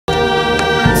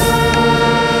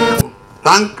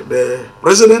thank the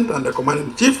President and the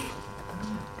Commander-in-Chief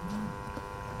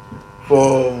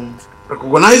for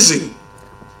recognizing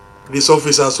these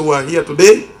officers who are here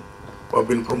today, who have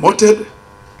been promoted,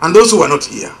 and those who are not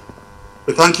here.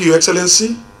 We thank you, Your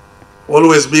Excellency, for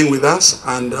always being with us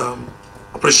and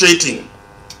appreciating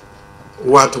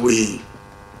what we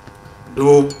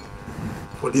do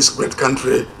for this great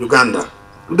country, Uganda.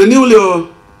 To the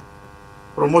newly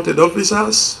promoted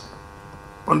officers,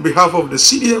 on behalf of the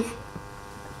CDF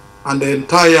and the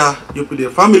entire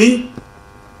UPDF family,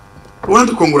 we want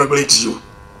to congratulate you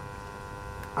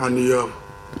and your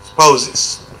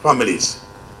spouses, families.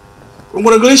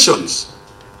 Congratulations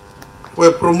for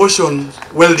a promotion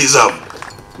well deserved.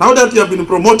 Now that you have been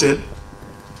promoted,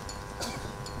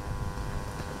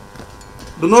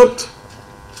 do not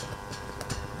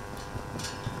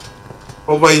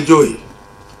over-enjoy.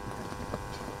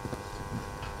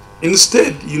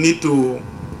 Instead, you need to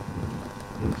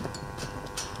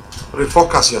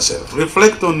refocus yourself,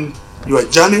 reflect on your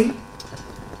journey,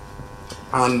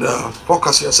 and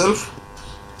focus yourself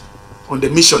on the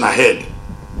mission ahead.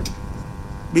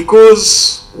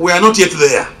 Because we are not yet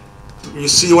there. You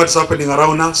see what's happening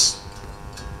around us.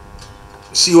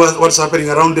 You see what's happening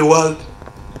around the world.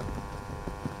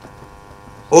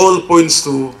 All points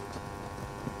to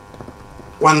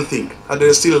one thing, that there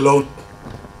is still a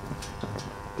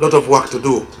lot of work to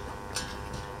do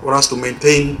for us to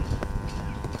maintain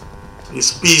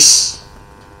this peace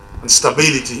and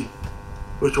stability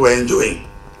which we are enjoying.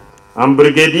 I'm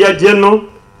Brigadier General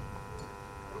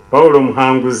Paulo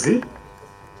Muhanguzi.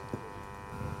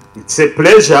 It's a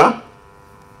pleasure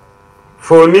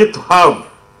for me to have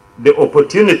the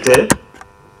opportunity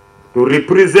to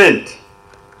represent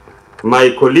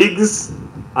my colleagues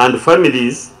and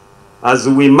families as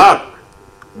we mark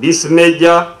this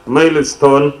major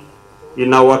milestone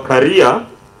in our career.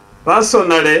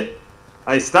 Personally,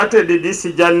 I started this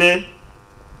journey.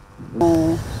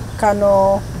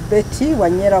 Kano Betty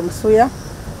Wanyera Musuya,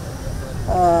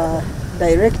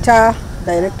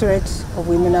 Directorate of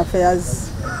Women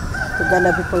Affairs,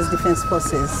 Uganda People's Defense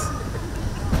Forces.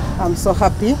 I'm so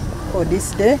happy for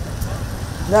this day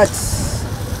that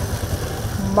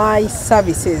my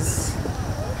services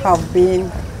have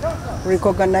been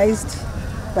recognized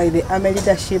by the Army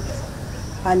leadership,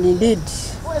 and indeed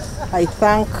I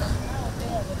thank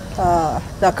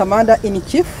the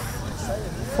Commander-in-Chief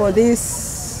for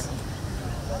this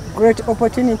great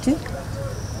opportunity.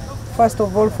 First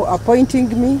of all, for appointing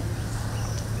me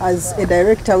as a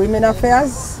Director of Women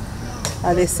Affairs,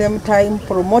 at the same time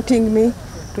promoting me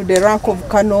to the rank of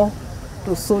Colonel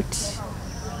to suit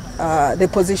the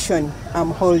position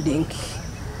I'm holding.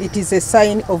 It is a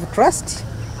sign of trust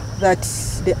that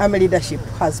the Army leadership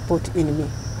has put in me.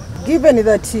 Given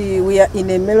that we are in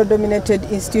a male-dominated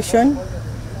institution,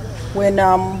 when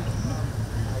I'm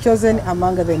chosen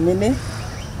among the many,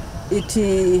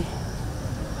 it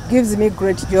gives me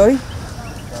great joy,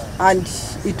 and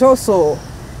it also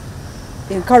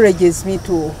encourages me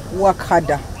to work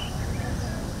harder.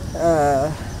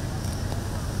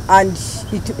 And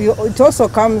it also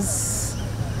comes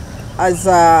as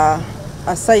a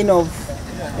sign of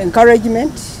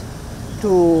encouragement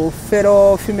to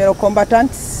fellow female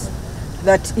combatants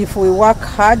that if we work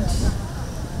hard,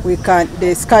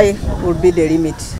 the sky will be the limit.